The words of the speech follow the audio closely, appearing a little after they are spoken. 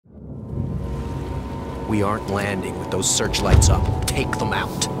We aren't landing with those searchlights up. Take them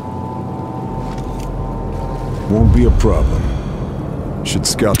out. Won't be a problem. Should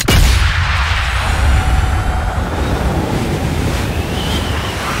scout...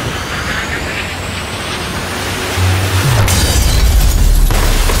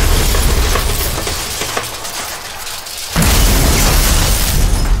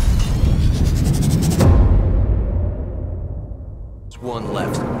 One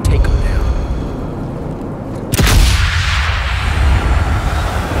left. Take them down.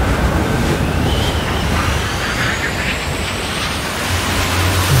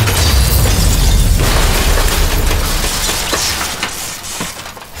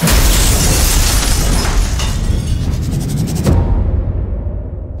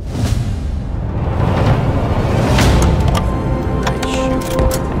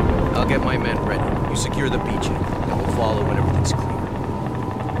 I'll get my men ready. You secure the beachhead, and we'll follow when everything's clear.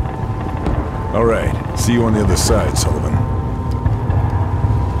 All right, see you on the other side, Sullivan.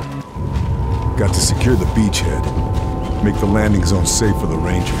 Got to secure the beachhead. Make the landing zone safe for the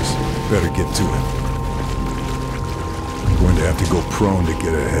Rangers. Better get to it. Going to have to go prone to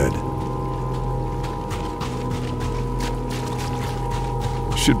get ahead.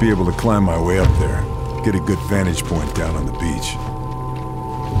 Should be able to climb my way up there. Get a good vantage point down on the beach.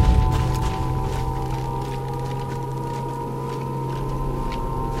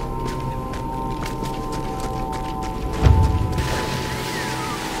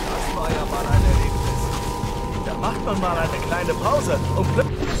 Macht man mal eine kleine Pause und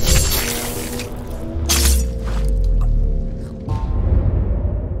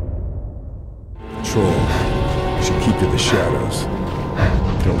Troll. Should keep to the shadows.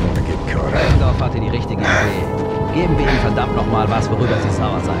 Don't want to get caught out. Dorf hatte die richtige Idee. Geben wir ihm verdammt nochmal was, worüber sie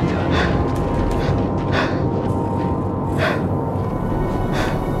sauer sein kann.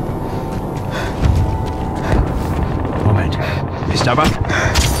 Moment. Ist da was?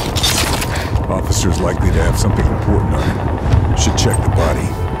 Officer's likely to have something important on him. Should check the body.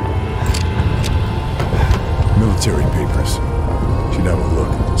 Military papers. Should have a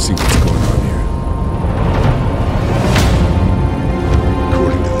look, see what's going on here.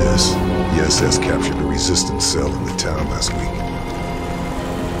 According to this, the SS captured a resistance cell in the town last week.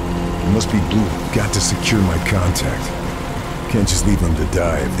 It must be Blue. Got to secure my contact. Can't just leave them to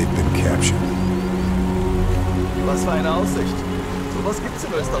die if they've been captured. Was für eine Aussicht. Sowas gibt's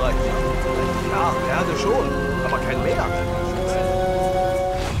in Österreich nicht. Ja, Erde schon, aber kein Meer.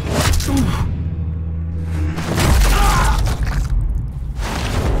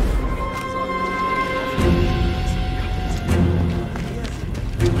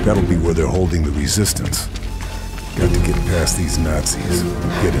 That'll be where they're holding the resistance. Got to get past these Nazis.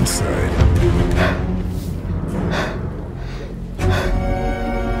 Get inside.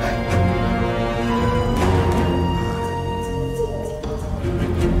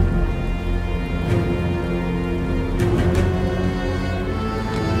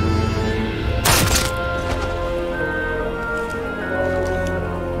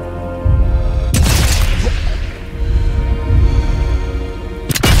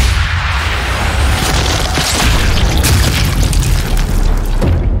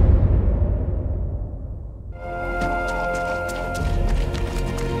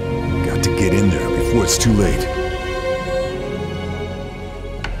 Get in there before it's too late.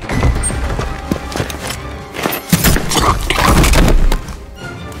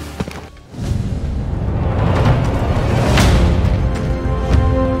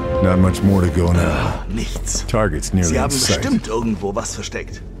 Not much more to go now. Nichts. Target's nearly Sie in haben sight. bestimmt irgendwo was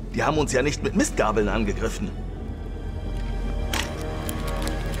versteckt. Die haben uns ja nicht mit Mistgabeln angegriffen.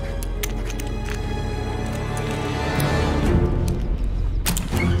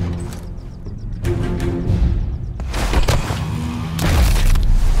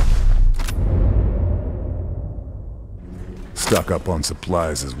 Stock up on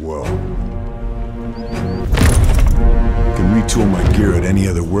supplies as well. Can retool my gear at any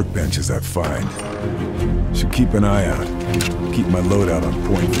other workbenches I find. Should keep an eye out. Keep my loadout on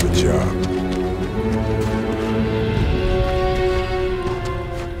point for the job.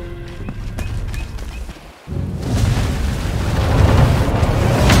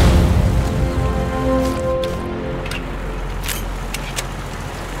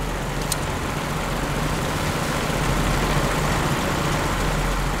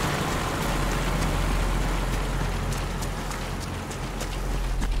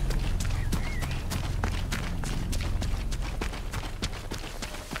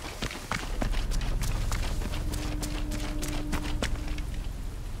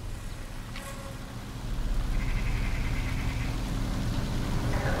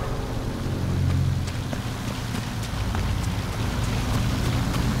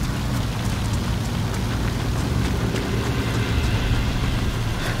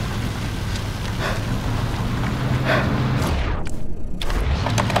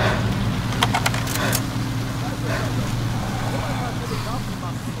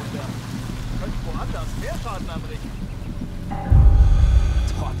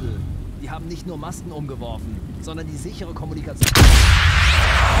 Masten umgeworfen, sondern die sichere Kommunikation.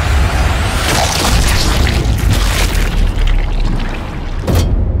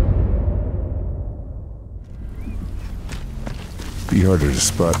 Be harder to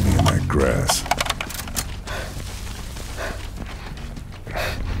spot me in that grass.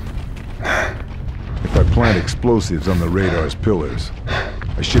 If I plant explosives on the radar's pillars,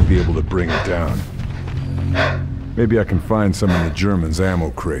 I should be able to bring it down. Maybe I can find some in the Germans' ammo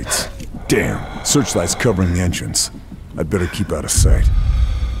crates. Damn, searchlight's covering the entrance. I'd better keep out of sight.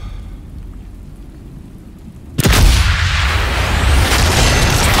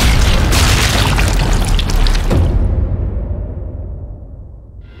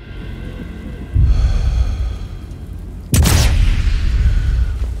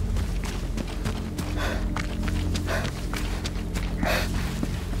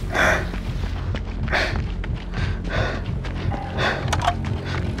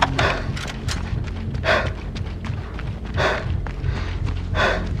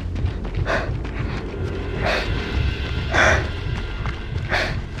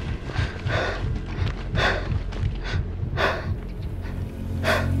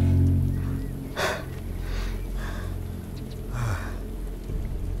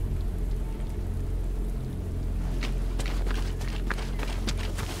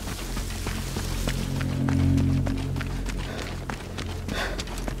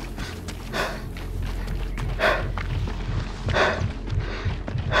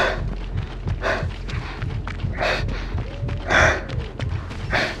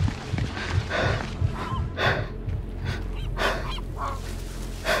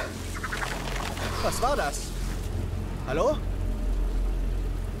 Was war das? Hallo?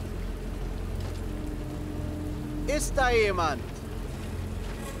 Ist da jemand?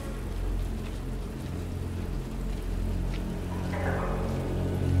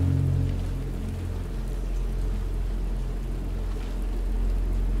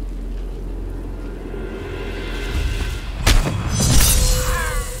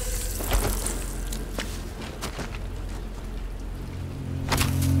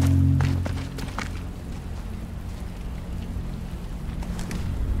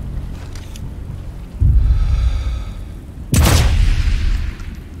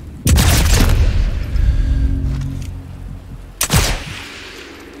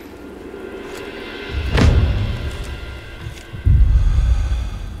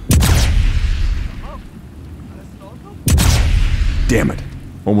 Damn it.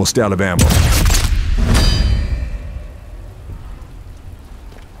 Almost out of ammo.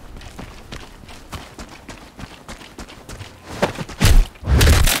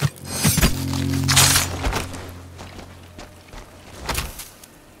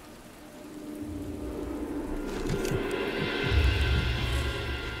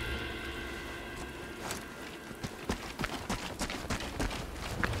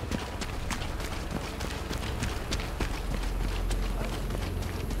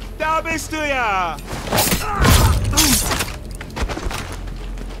 Da bist du ja!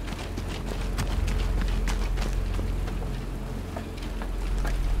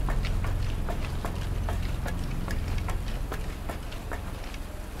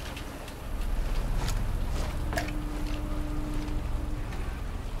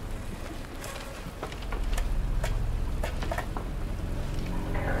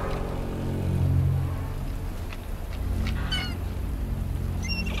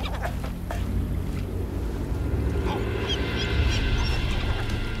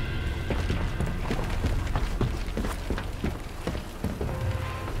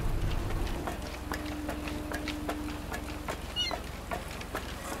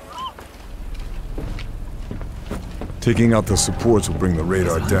 Taking out the supports will bring the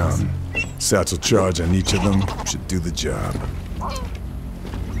radar down. Satchel charge on each of them should do the job.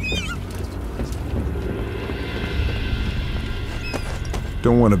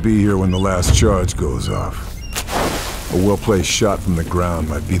 Don't want to be here when the last charge goes off. A well-placed shot from the ground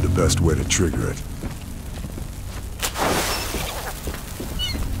might be the best way to trigger it.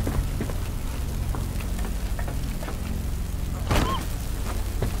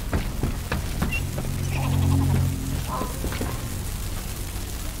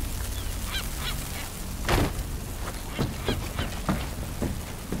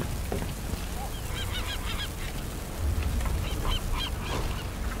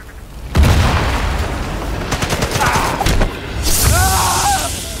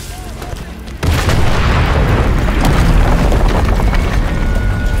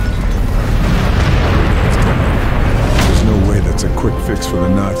 Fix for the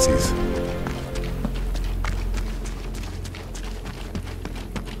Nazis.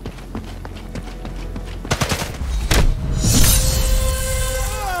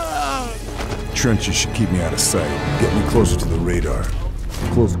 trenches should keep me out of sight. Get me closer to the radar.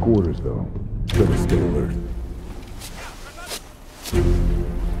 Close quarters, though. Better stay alert.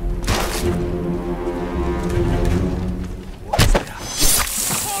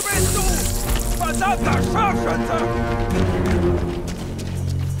 Wo bist du? Verdammter Scharfschütze!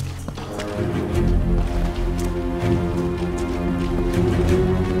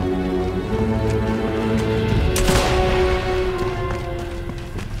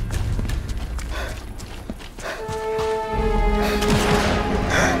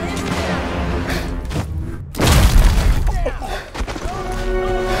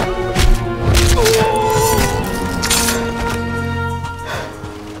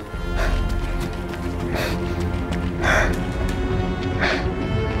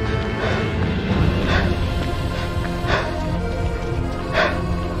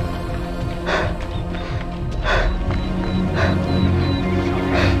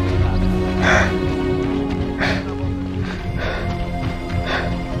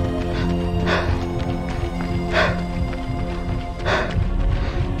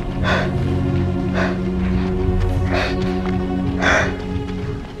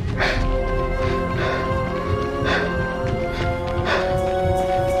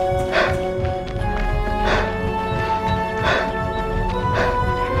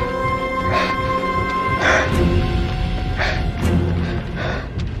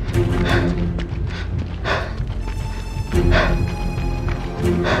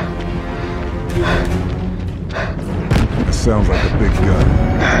 Sounds like a big gun.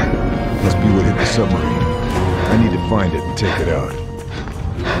 Must be what hit the submarine. I need to find it and take it out.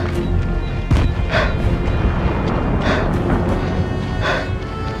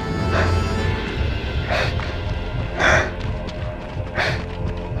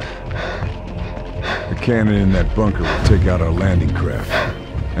 The cannon in that bunker will take out our landing craft.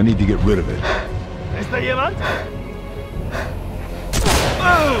 I need to get rid of it. Ist da jemand?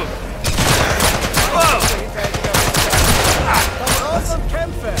 Raus und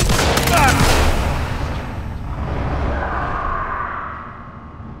kämpfe!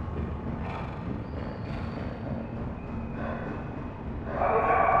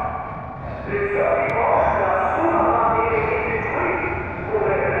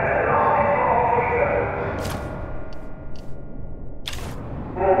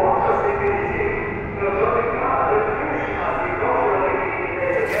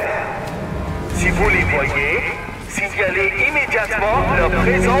 Si vous les voyez, signalez immédiatement leur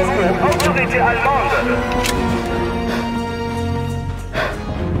présence aux autorités allemandes.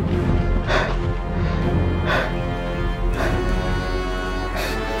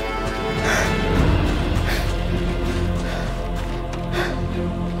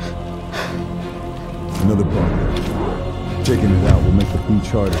 Another bunker. Taking it out will make the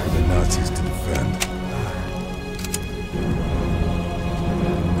beach harder for the Nazis to defend.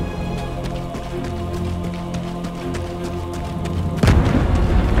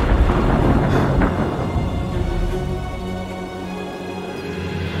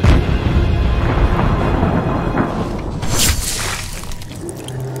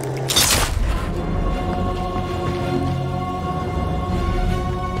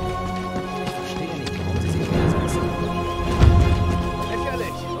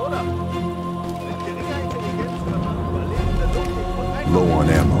 Low on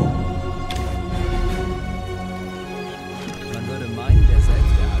ammo. Man würde meinen, der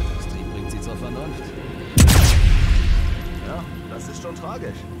Selbsterhaltungstrieb bringt sie zur Vernunft. Ja, das ist schon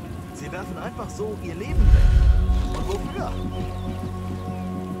tragisch. Sie werfen einfach so ihr Leben weg. Und wofür?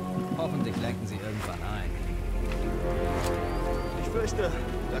 Hoffentlich lenken sie irgendwann ein. Ich fürchte,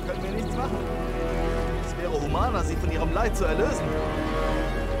 da können wir nichts machen. Es wäre humaner, sie von ihrem Leid zu erlösen.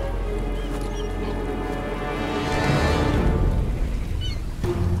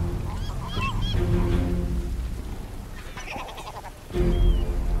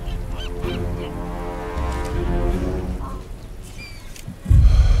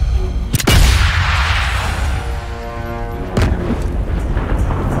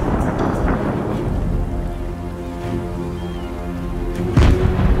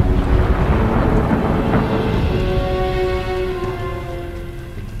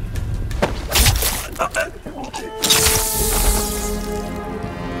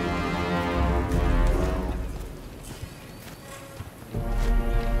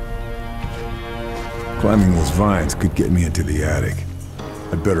 Climbing those vines could get me into the attic.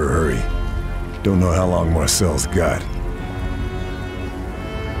 I'd better hurry. Don't know how long Marcel's got.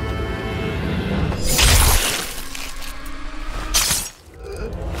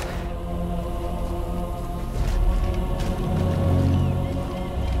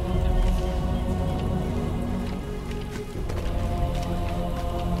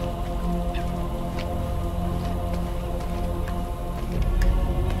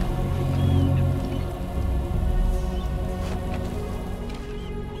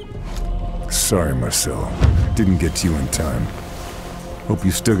 Sorry, Marcel. Didn't get to you in time. Hope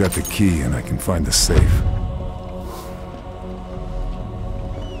you still got the key and I can find the safe.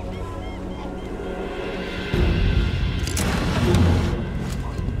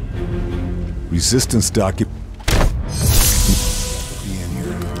 Resistance document. Be in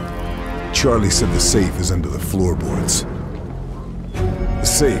here. Charlie said the safe is under the floorboards. The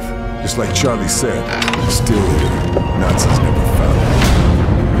safe, just like Charlie said, is still here. Nazis never found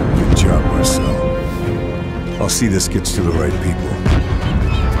it. Good job, Marcel. I'll see this gets to the right people.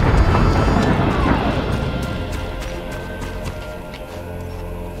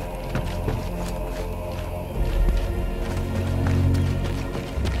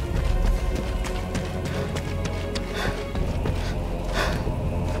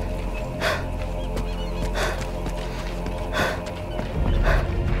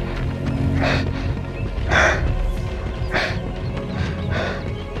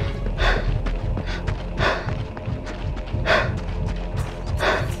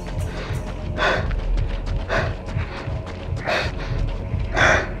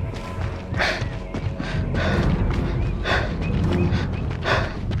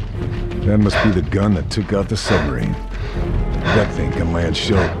 That must be the gun that took out the submarine. That thing got my head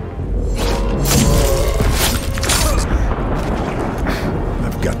show.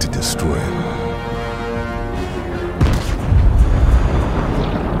 I've got to destroy it.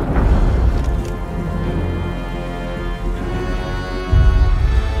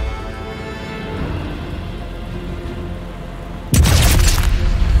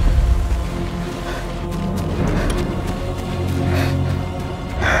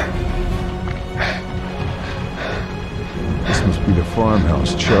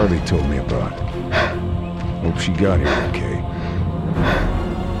 Farmhouse Charlie told me about. Hope she got here okay.